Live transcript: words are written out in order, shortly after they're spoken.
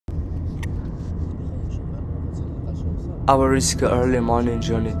Our risky early morning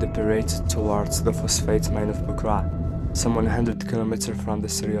journey departed towards the phosphate mine of Boucraa, some 100 kilometers from the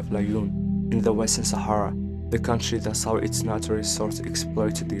city of Laayoune, in the Western Sahara, the country that saw its natural resource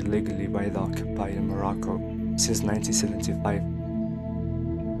exploited illegally by the occupier Morocco since 1975.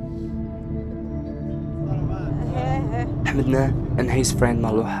 Ahmedna and his friend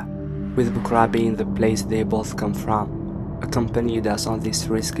Malouha, with Boucraa being the place they both come from, accompanied us on this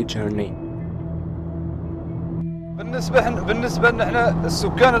risky journey.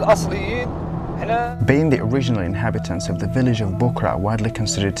 Being the original inhabitants of the village of Bou Craa, widely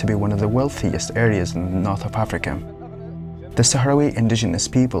considered to be one of the wealthiest areas in the north of Africa, the Sahrawi indigenous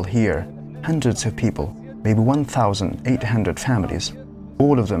people here, hundreds of people, maybe 1,800 families,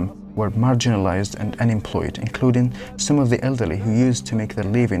 all of them were marginalized and unemployed, including some of the elderly who used to make their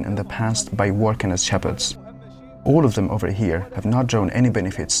living in the past by working as shepherds. All of them over here have not drawn any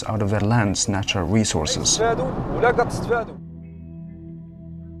benefits out of their land's natural resources.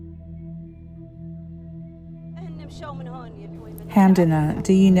 Hamdana,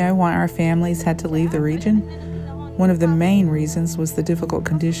 do you know why our families had to leave the region? One of the main reasons was the difficult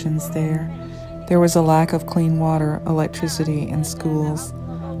conditions there. There was a lack of clean water, electricity, and schools.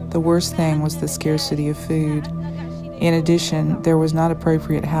 The worst thing was the scarcity of food. In addition, there was not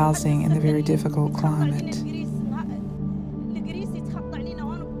appropriate housing in the very difficult climate.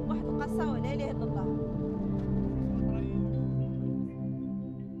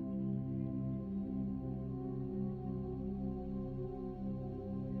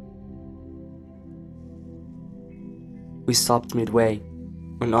 We stopped midway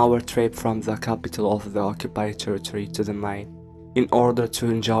on our trip from the capital of the occupied territory to the mine in order to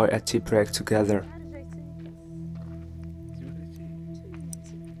enjoy a tea break together.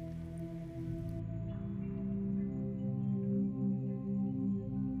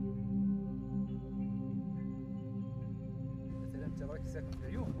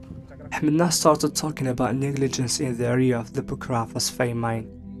 Ahmedna started talking about negligence in the area of the Bou Craa phosphate mine.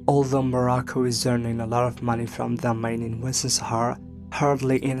 Although Morocco is earning a lot of money from the mine in Western Sahara,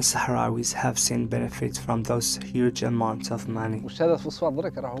 hardly any Sahrawis have seen benefit from those huge amounts of money.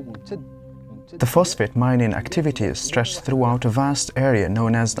 The phosphate mining activities stretched throughout a vast area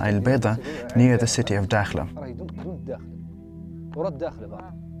known as Al Beda near the city of Dakhla.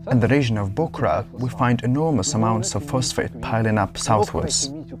 In the region of Bou Craa, we find enormous amounts of phosphate piling up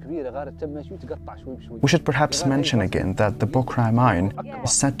southwards. We should perhaps mention again that the Bou Craa mine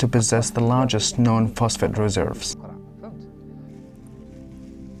is said to possess the largest known phosphate reserves.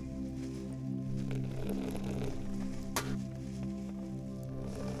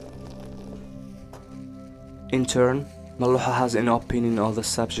 In turn, Malouha has an opinion on the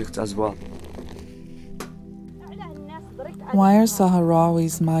subject as well. Why are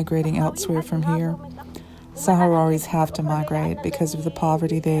Sahrawis migrating elsewhere from here? Sahrawis have to migrate because of the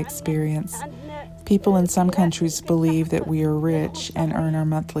poverty they experience. People in some countries believe that we are rich and earn our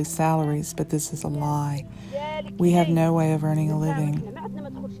monthly salaries, but this is a lie. We have no way of earning a living.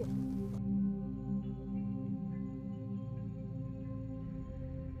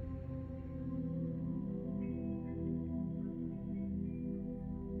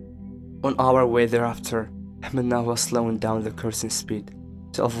 On our way thereafter, Ahmedna was slowing down the cruising speed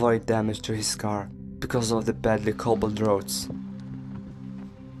to avoid damage to his car because of the badly cobbled roads.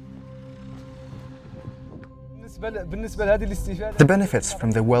 The benefits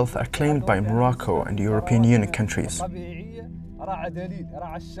from the wealth are claimed by Morocco and European Union countries.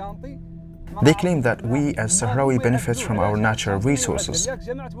 They claim that we as Sahrawi benefit from our natural resources.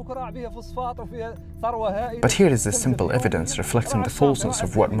 But here is the simple evidence reflecting the falseness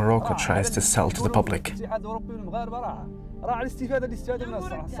of what Morocco tries to sell to the public.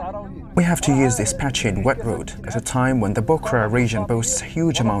 We have to use this patchy and wet road at a time when the Bou Craa region boasts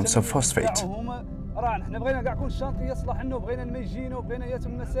huge amounts of phosphate.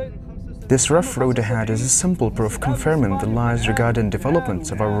 This rough road ahead is a simple proof confirming the lies regarding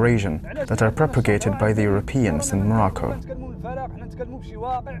developments of our region that are propagated by the Europeans in Morocco.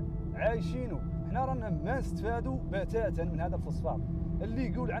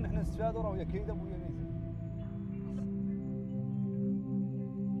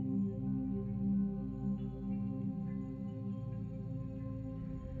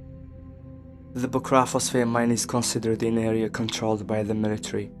 The Bou Craa phosphate mine is considered an area controlled by the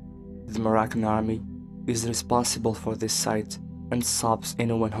military. The Moroccan army is responsible for this site and stops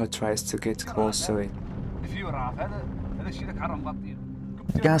anyone who tries to get close to it.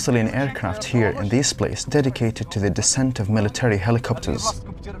 Gasoline aircraft here in this place dedicated to the descent of military helicopters.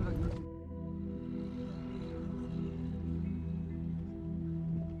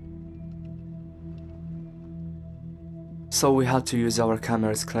 So we had to use our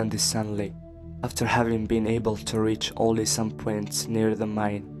cameras clandestinely, after having been able to reach only some points near the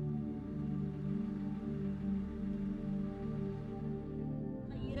mine.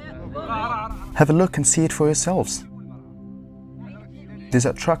 Have a look and see it for yourselves. These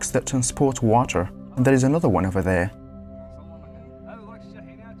are trucks that transport water, and there is another one over there.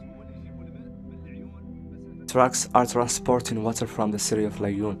 Trucks are transporting water from the city of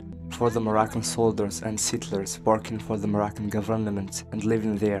Laayoune for the Moroccan soldiers and settlers working for the Moroccan government and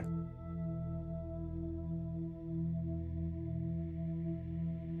living there.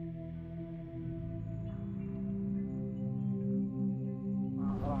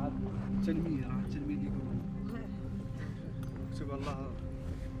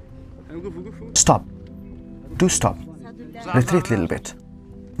 Stop. Do stop. Retreat a little bit.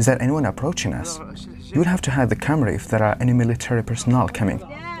 Is there anyone approaching us? You would have to hide the camera if there are any military personnel coming.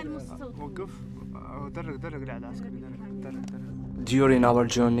 During our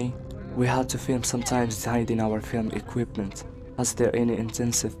journey, we had to film sometimes hiding our film equipment, as there is an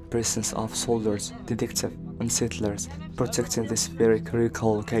intensive presence of soldiers, detectives, and settlers protecting this very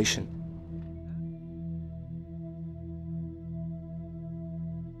critical location.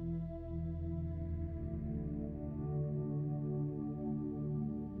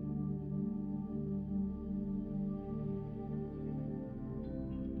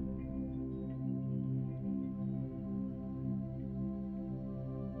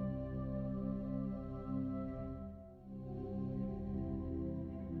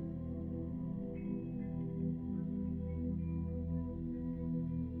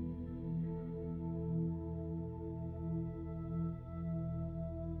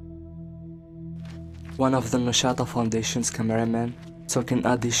 One of the Nashata Foundation's cameramen took an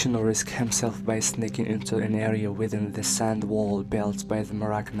additional risk himself by sneaking into an area within the sand wall built by the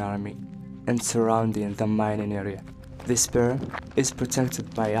Moroccan army and surrounding the mining area. This spur is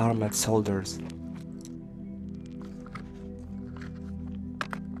protected by armored soldiers.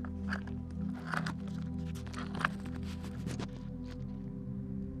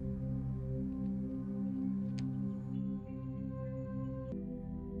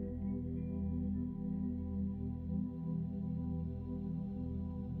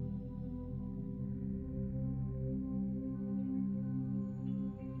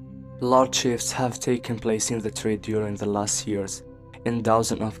 Large shifts have taken place in the trade during the last years, and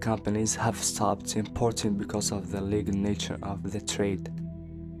dozens of companies have stopped importing because of the legal nature of the trade.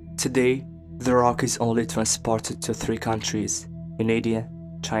 Today, the rock is only transported to 3 countries, India,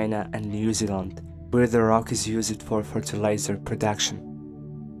 China, and New Zealand, where the rock is used for fertilizer production.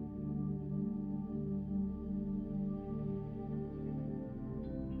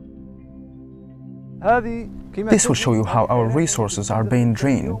 This will show you how our resources are being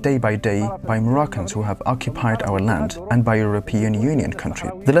drained day by day by Moroccans who have occupied our land and by European Union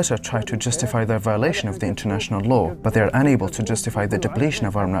countries. The latter try to justify their violation of the international law, but they are unable to justify the depletion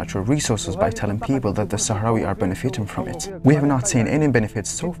of our natural resources by telling people that the Sahrawi are benefiting from it. We have not seen any benefits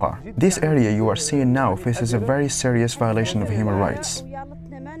so far. This area you are seeing now faces a very serious violation of human rights.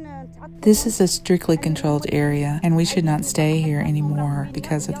 This is a strictly controlled area, and we should not stay here anymore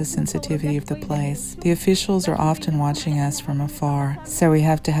because of the sensitivity of the place. The officials are often watching us from afar, so we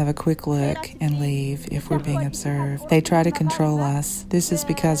have to have a quick look and leave if we're being observed. They try to control us. This is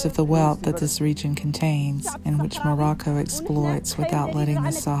because of the wealth that this region contains, and which Morocco exploits without letting the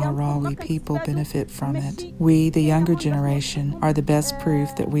Sahrawi people benefit from it. We, the younger generation, are the best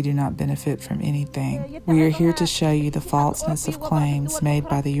proof that we do not benefit from anything. We are here to show you the falseness of claims made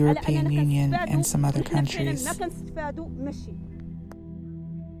by the European Union and some other countries.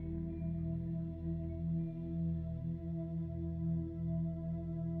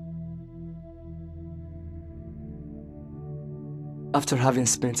 After having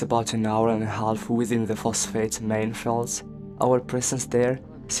spent about an hour and a half within the phosphate mine fields, our presence there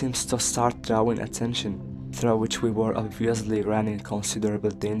seems to start drawing attention, through which we were obviously running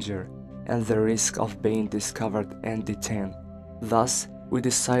considerable danger and the risk of being discovered and detained. Thus, we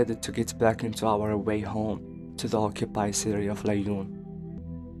decided to get back into our way home to the occupied city of Laayoune.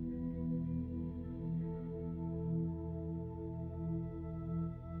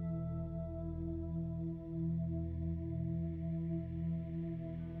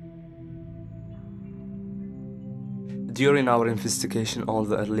 During our investigation on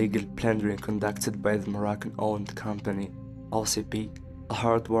the illegal plundering conducted by the Moroccan-owned company, OCP,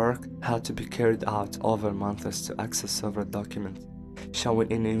 hard work had to be carried out over months to access several documents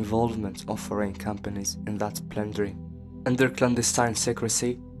showing an involvement of foreign companies in that plundering. Under clandestine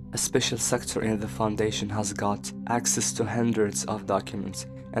secrecy, a special sector in the foundation has got access to hundreds of documents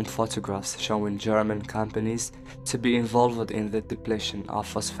and photographs showing German companies to be involved in the depletion of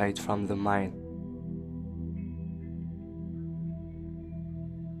phosphate from the mine.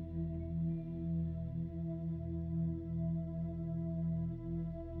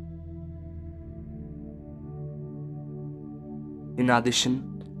 In addition,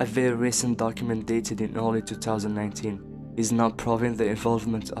 a very recent document dated in early 2019 is now proving the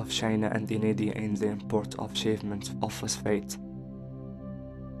involvement of China and India in the import of shipments of phosphate,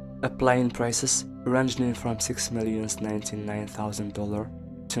 applying prices ranging from $6,099,000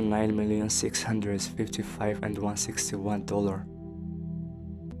 to $9,655,161 and $161.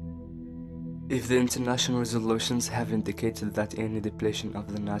 If the international resolutions have indicated that any depletion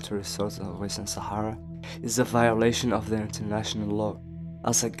of the natural resources of Western Sahara is a violation of the international law,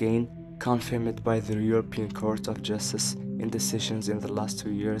 as again confirmed by the European Court of Justice in decisions in the last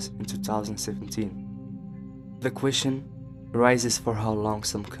 2 years in 2017. The question rises for how long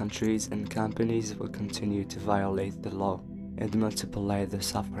some countries and companies will continue to violate the law and multiply the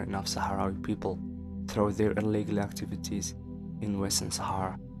suffering of Sahrawi people through their illegal activities in Western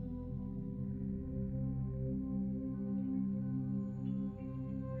Sahara.